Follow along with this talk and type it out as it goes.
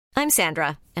I'm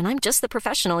Sandra, and I'm just the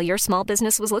professional your small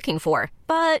business was looking for.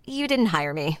 But you didn't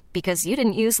hire me because you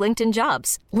didn't use LinkedIn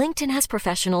Jobs. LinkedIn has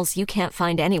professionals you can't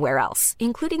find anywhere else,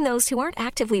 including those who aren't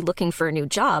actively looking for a new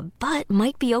job, but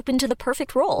might be open to the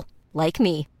perfect role, like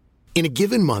me. In a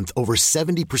given month, over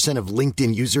 70% of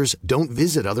LinkedIn users don't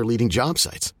visit other leading job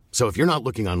sites. So if you're not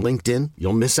looking on LinkedIn,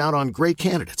 you'll miss out on great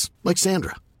candidates like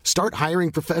Sandra. Start hiring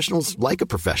professionals like a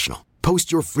professional.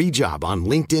 Post your free job on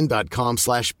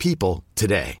linkedin.com/people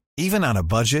today. Even on a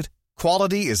budget,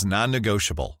 quality is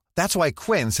non-negotiable. That's why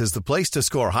Quince is the place to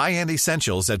score high-end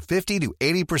essentials at 50 to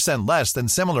 80% less than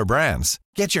similar brands.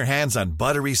 Get your hands on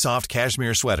buttery soft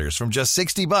cashmere sweaters from just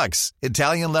 $60,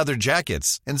 Italian leather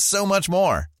jackets, and so much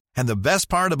more. And the best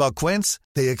part about Quince,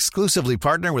 they exclusively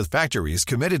partner with factories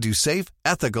committed to safe,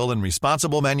 ethical, and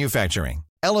responsible manufacturing.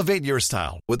 Elevate your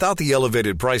style without the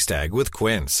elevated price tag with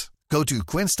Quince. Go to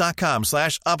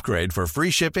quince.com/upgrade for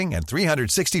free shipping and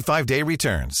 365-day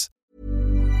returns.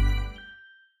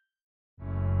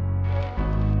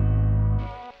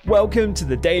 Welcome to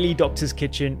the Daily Doctor's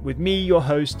Kitchen with me, your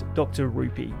host, Dr.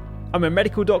 Rupy. I'm a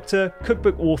medical doctor,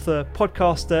 cookbook author,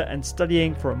 podcaster, and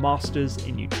studying for a master's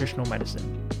in nutritional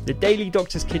medicine. The Daily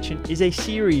Doctor's Kitchen is a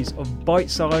series of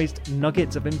bite-sized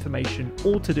nuggets of information,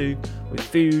 all to do with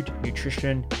food,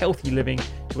 nutrition, healthy living,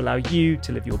 to allow you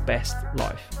to live your best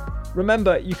life.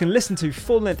 Remember, you can listen to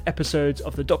full-length episodes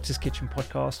of the Doctor's Kitchen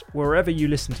podcast wherever you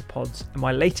listen to pods, and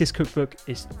my latest cookbook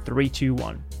is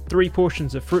 3-2-1. 3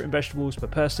 portions of fruit and vegetables per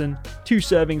person, 2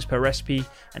 servings per recipe,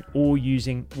 and all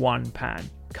using 1 pan.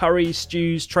 Curries,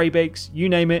 stews, tray bakes, you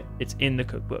name it, it's in the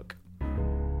cookbook.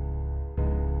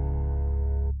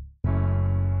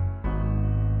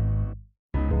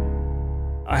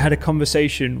 I had a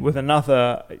conversation with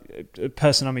another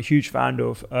person I'm a huge fan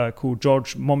of called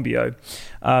George Monbiot,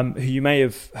 who you may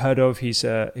have heard of. He's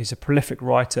a prolific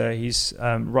writer. He's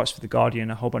writes for The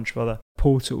Guardian, a whole bunch of other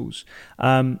portals.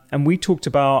 And we talked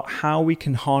about how we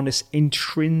can harness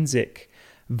intrinsic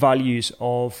values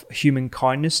of human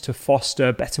kindness to foster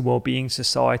a better well-being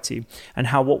society, and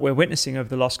how what we're witnessing over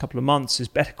the last couple of months is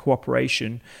better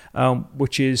cooperation,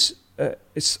 which is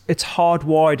it's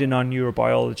hardwired in our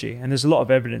neurobiology, and there's a lot of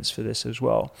evidence for this as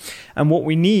well. And what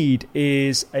we need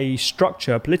is a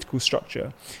structure, a political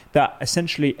structure, that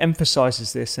essentially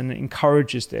emphasizes this and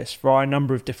encourages this via a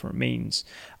number of different means.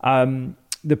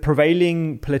 The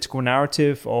prevailing political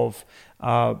narrative of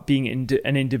being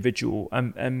an individual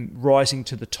and rising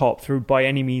to the top through by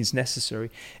any means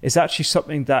necessary is actually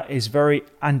something that is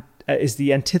is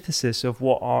the antithesis of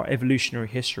what our evolutionary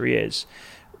history is.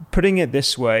 Putting it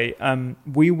this way,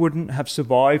 we wouldn't have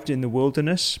survived in the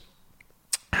wilderness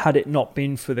had it not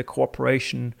been for the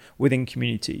cooperation within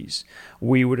communities.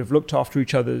 We would have looked after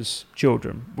each other's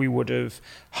children. We would have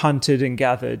hunted and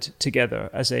gathered together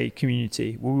as a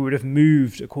community. We would have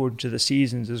moved according to the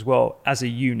seasons as well as a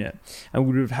unit. And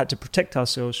we would have had to protect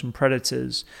ourselves from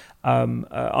predators on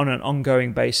an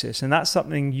ongoing basis. And that's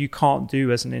something you can't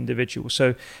do as an individual.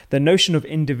 So the notion of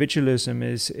individualism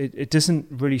it doesn't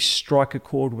really strike a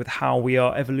chord with how we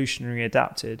are evolutionarily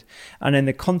adapted. And in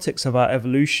the context of our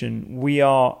evolution, we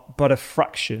are but a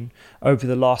fraction over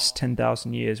the last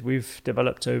 10,000 years. We've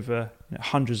developed over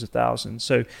hundreds of thousands.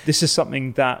 So this is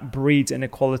something that breeds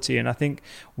inequality, and I think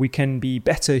we can be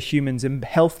better humans and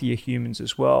healthier humans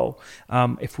as well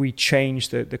if we change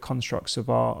the constructs of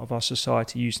our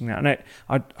society using that. And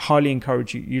I'd highly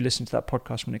encourage you listen to that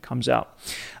podcast when it comes out.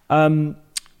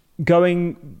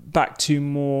 Going back to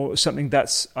more something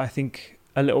that's, I think,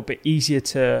 a little bit easier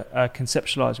to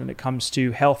conceptualize when it comes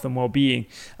to health and well-being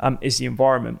is the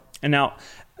environment. And now,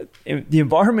 the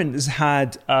environment has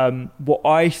had what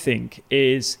I think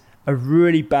is a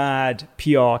really bad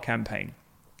PR campaign.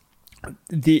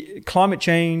 The climate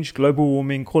change, global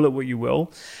warming, call it what you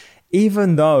will,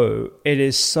 even though it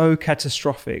is so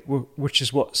catastrophic, which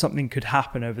is what something could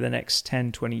happen over the next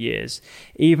 10, 20 years,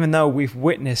 even though we've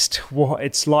witnessed what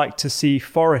it's like to see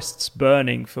forests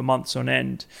burning for months on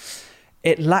end,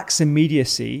 it lacks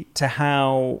immediacy to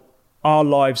how our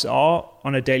lives are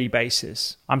on a daily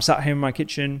basis. I'm sat here in my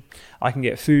kitchen, I can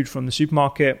get food from the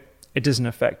supermarket, it doesn't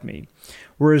affect me.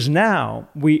 Whereas now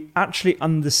we actually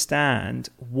understand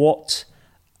what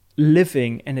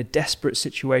living in a desperate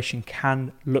situation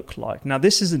can look like. Now,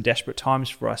 this isn't desperate times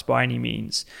for us by any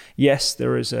means. Yes,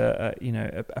 there is a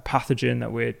pathogen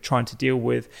that we're trying to deal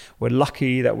with. We're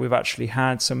lucky that we've actually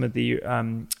had some of the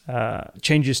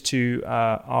changes to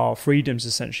our freedoms,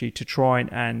 essentially, to try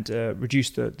and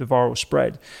reduce the viral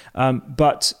spread.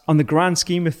 But on the grand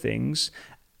scheme of things,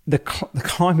 the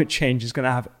climate change is going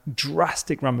to have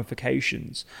drastic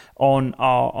ramifications on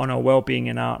our well-being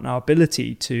and our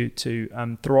ability to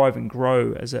thrive and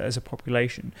grow as a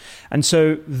population. And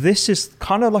so this is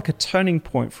kind of like a turning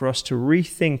point for us to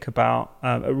rethink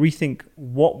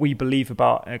what we believe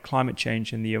about climate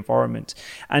change and the environment,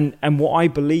 and what I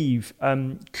believe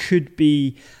could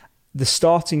be the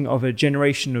starting of a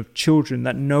generation of children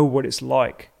that know what it's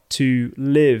like to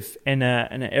live in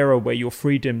an era where your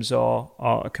freedoms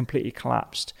are completely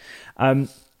collapsed. And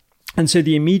so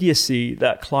the immediacy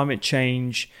that climate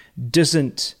change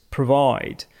doesn't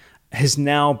provide has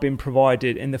now been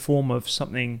provided in the form of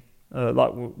something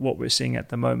like what we're seeing at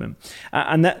the moment.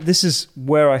 And that this is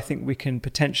where I think we can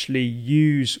potentially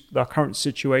use our current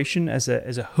situation as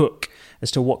a hook as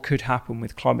to what could happen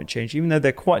with climate change. Even though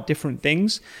they're quite different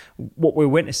things, what we're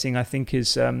witnessing, I think,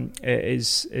 is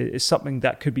something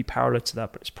that could be parallel to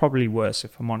that, but it's probably worse,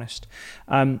 if I'm honest.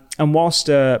 And whilst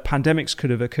pandemics could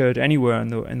have occurred anywhere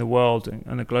in the world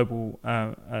on a global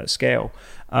scale,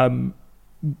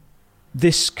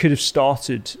 this could have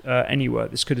started anywhere.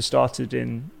 This could have started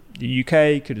in the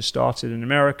UK, could have started in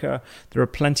America. There are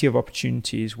plenty of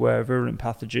opportunities where virulent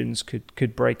pathogens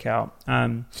could break out.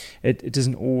 It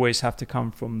doesn't always have to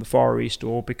come from the Far East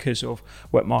or because of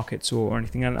wet markets or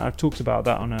anything. And I've talked about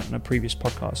that on a previous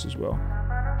podcast as well.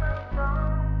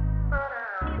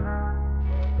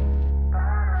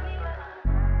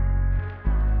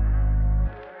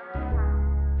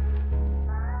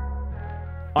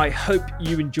 I hope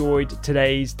you enjoyed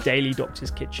today's Daily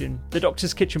Doctor's Kitchen. The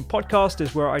Doctor's Kitchen podcast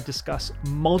is where I discuss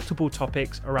multiple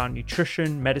topics around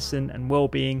nutrition, medicine, and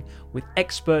well-being with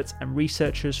experts and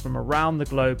researchers from around the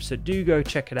globe, so do go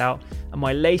check it out. And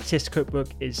my latest cookbook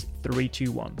is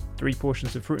 3-2-1. 3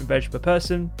 portions of fruit and veg per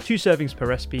person, 2 servings per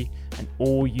recipe, and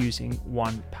all using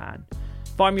 1 pan.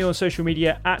 Find me on social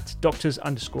media at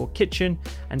doctors_kitchen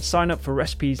and sign up for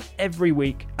recipes every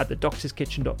week at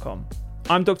thedoctorskitchen.com.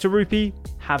 I'm Dr. Rupy.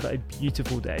 Have a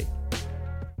beautiful day.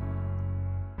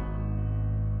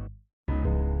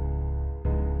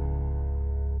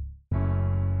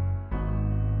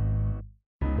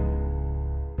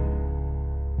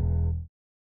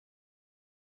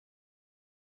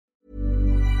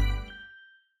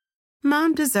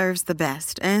 Mom deserves the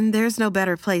best, and there's no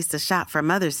better place to shop for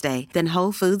Mother's Day than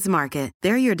Whole Foods Market.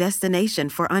 They're your destination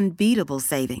for unbeatable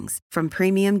savings, from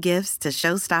premium gifts to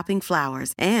show-stopping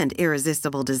flowers and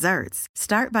irresistible desserts.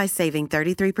 Start by saving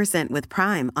 33% with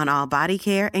Prime on all body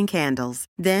care and candles.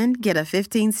 Then get a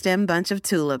 15-stem bunch of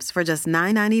tulips for just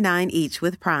 $9.99 each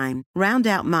with Prime. Round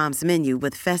out Mom's menu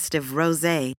with festive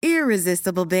rosé,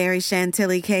 irresistible berry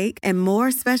chantilly cake, and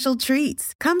more special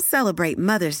treats. Come celebrate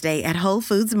Mother's Day at Whole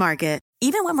Foods Market.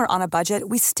 Even when we're on a budget,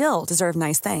 we still deserve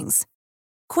nice things.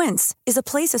 Quince is a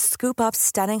place to scoop up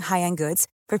stunning high-end goods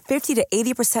for 50 to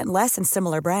 80% less than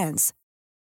similar brands.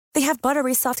 They have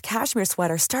buttery soft cashmere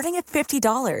sweaters starting at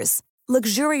 $50,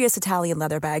 luxurious Italian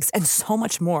leather bags, and so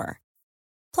much more.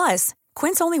 Plus,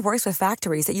 Quince only works with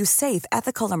factories that use safe,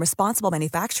 ethical, and responsible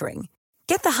manufacturing.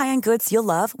 Get the high-end goods you'll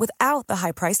love without the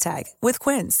high price tag with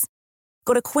Quince.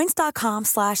 Go to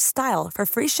quince.com/style for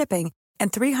free shipping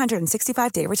and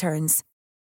 365-day returns.